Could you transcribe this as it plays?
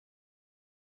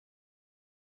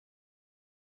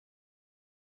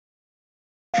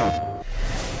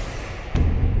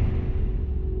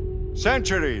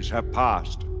Centuries have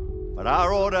passed, but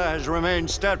our order has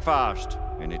remained steadfast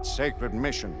in its sacred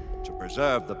mission to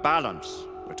preserve the balance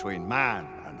between man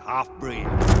and half-breed.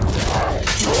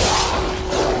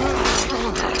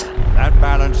 That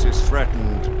balance is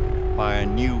threatened by a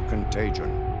new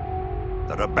contagion,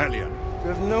 the rebellion.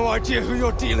 You have no idea who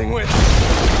you're dealing with.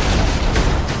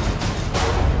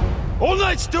 All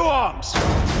knights to arms!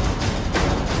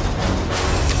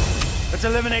 Let's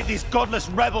eliminate these godless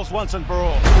rebels once and for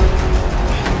all.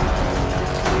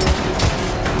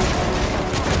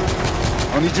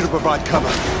 I need you to provide cover.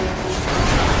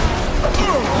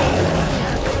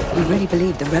 We really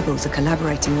believe the rebels are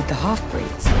collaborating with the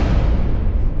half-breeds.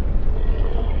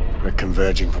 We're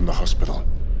converging from the hospital.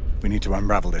 We need to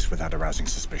unravel this without arousing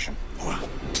suspicion.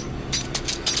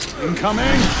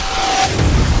 Incoming!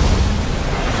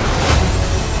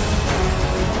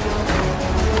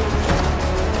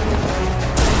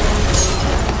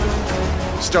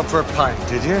 Stop for a pint,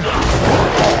 did you?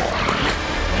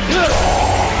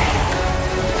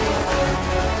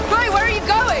 Boy, where are you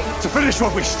going? To finish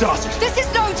what we started! This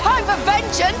is no time for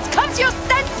vengeance! Come to your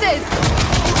senses!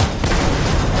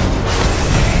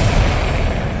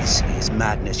 This is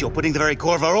madness. You're putting the very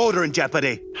core of our order in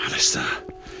jeopardy. Alistair,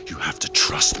 you have to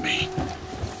trust me.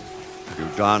 You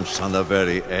dance on the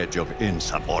very edge of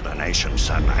insubordination,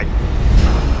 Sir Knight.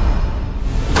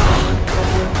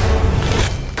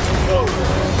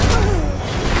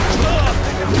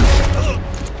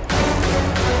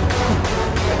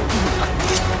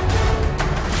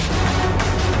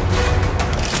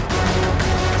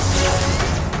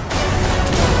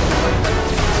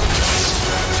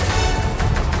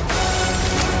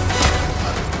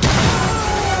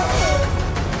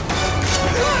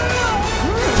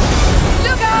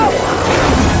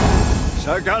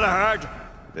 Sir Galahad,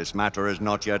 this matter is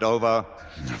not yet over.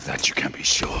 Of that you can be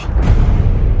sure.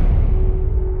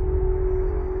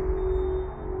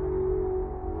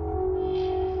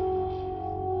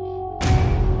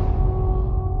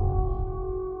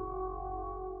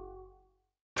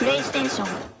 PlayStation.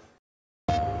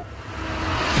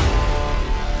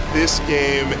 This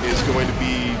game is going to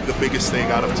be the biggest thing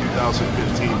out of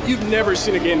 2015. You've never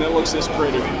seen a game that looks this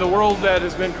pretty. The world that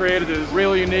has been created is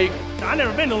really unique. I've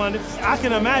never been to London. I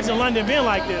can imagine London being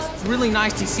like this. It's really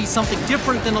nice to see something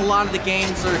different than a lot of the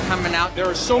games that are coming out. There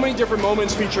are so many different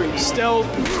moments featuring stealth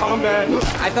and combat.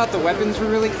 I thought the weapons were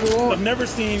really cool. I've never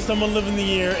seen someone live in the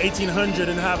year 1800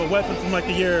 and have a weapon from like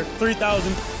the year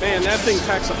 3000. Man, that thing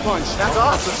packs a punch. That's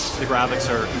awesome. The graphics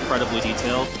are incredibly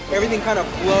detailed. Everything kind of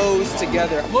flows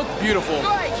together. Looked beautiful.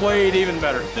 Played even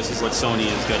better. This is what Sony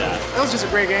is good at. That was just a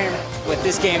great game. What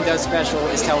this game does special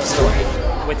is tell a story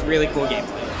with really cool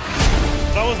gameplay.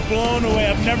 I was blown away.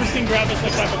 I've never seen graphics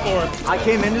like that before. I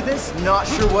came into this not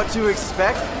sure what to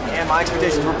expect, and my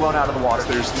expectations were blown out of the water.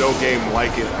 There's no game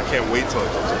like it. I can't wait till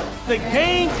it comes out. The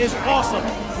game is awesome.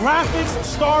 Graphics,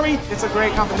 story. It's a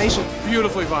great combination.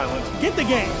 Beautifully violent. Get the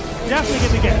game. Definitely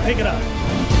get the game. Pick it up.